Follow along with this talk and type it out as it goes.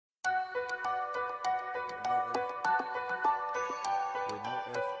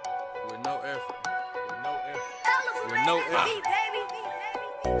with no effort.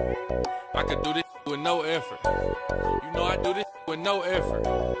 I could do this with no effort. You know I do this with no effort.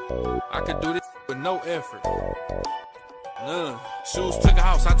 I could do this with no effort. None. Shoes took a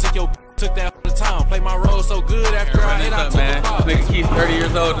house, I took that all the time. Play my role so good after I hit, I took a pop. Nigga Keith's 30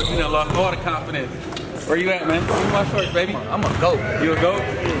 years old, but you done lost all the confidence. Where you at, man? Give me my shorts, baby. I'm a GOAT. You a GOAT? You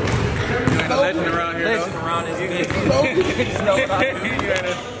ain't a legend around here, legend though? around this bitch.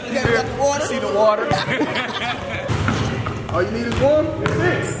 You gotta the water. See the water. All you need is one? That's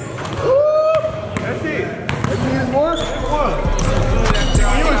it. Woo! That's it. All you need is one?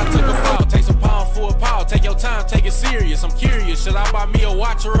 I took a pop. Take some pound for a pound. Take your time, take it serious. I'm curious. Should I buy me a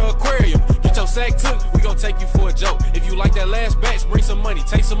watch or an aquarium? Get your sack took, we gon' take you for a joke. If you like that last batch, bring some money,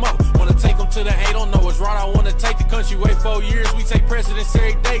 take some more. Wanna take them to the A, don't know what's right. I wanna take the country, wait 4 years. We take precedence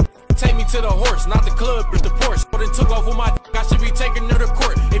every day. Take me to the horse, not the club, but the Porsche. But it took off with my I should be taking her to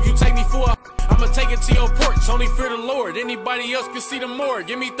court. If you take me for a I'ma take it to your porch. Only fear the Lord. Anybody else can see the more.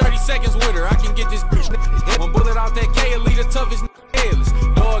 Give me 30 seconds with her. I can get this bitch. One bullet out that K and leave the toughest headless.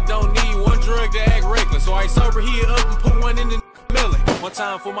 Dog don't need one drug to act reckless. So I sober he up and put one in the melon. One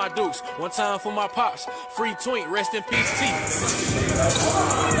time for my dukes, one time for my pops. Free twink, rest in peace, teeth.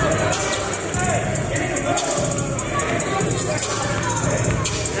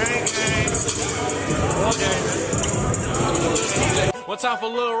 One time for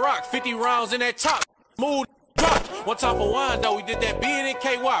Lil Rock, 50 rounds in that top. Smooth drop. One time for wine though, we did that being in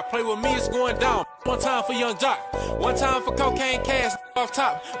KY. Play with me, it's going down. One time for Young Jock. One time for cocaine cash off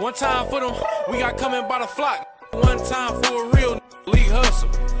top. One time for them, we got coming by the flock. One time for a real league hustle.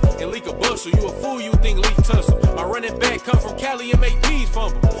 And leak a bustle, you a fool, you think leak tussle. My running back come from Cali and make peas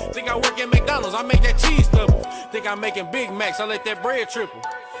fumble. Think I work at McDonald's, I make that cheese double. Think I'm making Big Macs, I let that bread triple.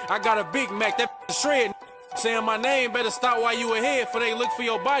 I got a Big Mac, that shred. Saying my name, better stop while you ahead. For they look for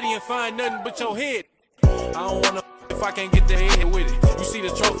your body and find nothing but your head. I don't wanna if I can't get the head with it. You see the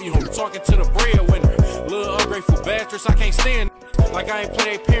trophy, I'm talking to the breadwinner. Little ungrateful bastards, I can't stand. Like I ain't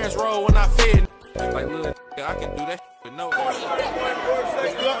play their parents' role when I fed. Like little I can do that with no.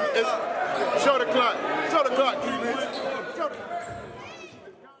 Show the clock. Show the clock, T-Man.